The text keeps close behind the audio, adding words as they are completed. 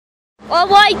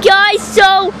Alright guys,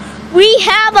 so we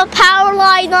have a power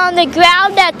line on the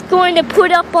ground that's going to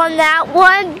put up on that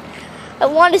one. I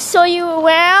want to show you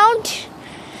around.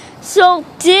 So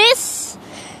this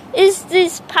is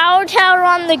this power tower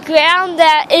on the ground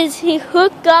that is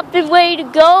hooked up and ready to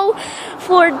go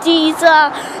for these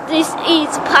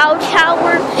power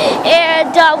tower,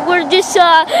 and we're just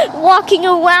walking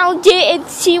around it and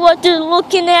see what they're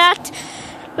looking at.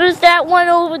 There's that one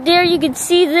over there, you can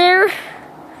see there.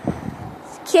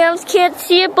 Cams can't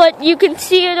see it, but you can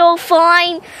see it all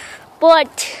fine.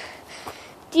 But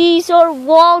these are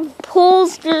long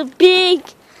poles, they're big,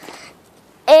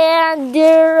 and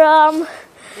they're one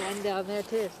down there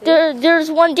too.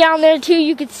 there's one down there too.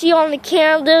 You can see on the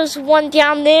cam there's one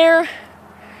down there.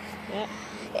 Yep.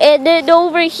 And then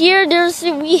over here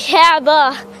we have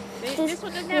this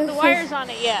one doesn't have the wires on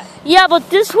it yet. Yeah, but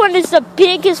this one is the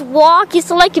biggest walk. It's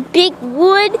like a big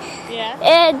wood. Yeah.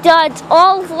 And it's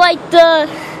all like the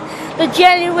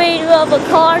generator of a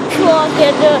car truck,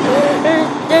 and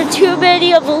there are too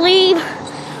many, I believe.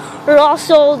 Or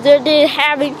also they're not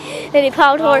having any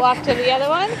power tower. Walk to the other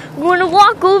one? We're gonna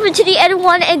walk over to the other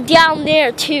one and down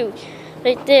there too.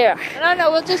 Right there.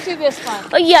 No, we'll just do this one.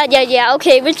 Oh yeah.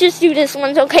 Okay, let's just do this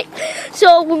one. Okay.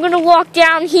 So we're gonna walk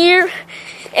down here,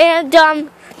 and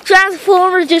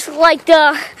transformers just like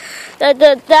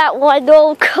that one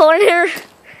old corner.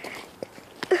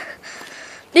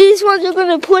 These ones are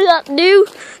gonna put up new.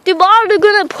 Tomorrow they're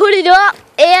gonna put it up,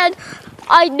 and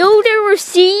I know they were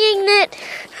seeing it,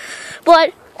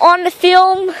 but on the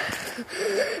film,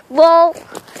 well,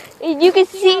 you can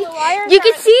see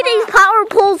these power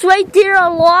poles right there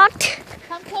are locked.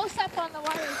 Come close up on the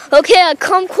wires. Okay, I'll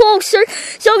come closer.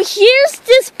 So here's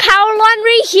this power line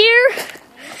right here.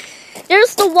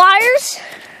 There's the wires.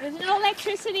 There's no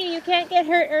electricity. You can't get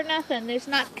hurt or nothing. It's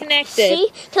not connected. See?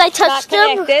 Can I touch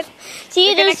them? Connected.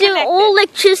 See, there's the old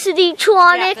electricity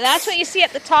tronics. Yeah, that's what you see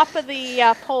at the top of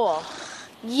the pole.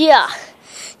 Yeah.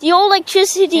 The old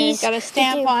electricity. Got a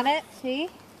stamp on it. See?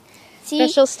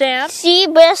 Special stamp. See,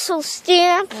 special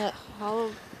stamp. Yeah,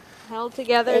 held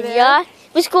together there. Yeah.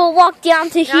 Let's go walk down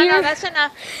to here. No, that's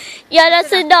enough. Yeah,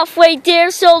 that's enough right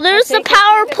there. So there's the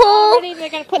power pole.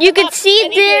 You can see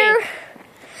it there.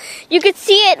 You can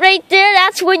see it right there.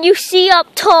 That's when you see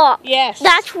up top. Yes.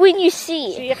 That's when you see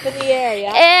it. See up in the air,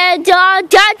 yeah. And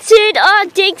that's it.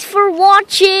 Thanks for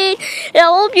watching. I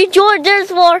hope you enjoyed.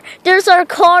 There's our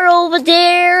car over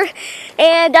there.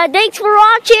 And thanks for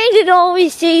watching. And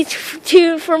always stay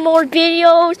tuned for more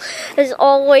videos. As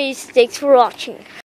always, thanks for watching.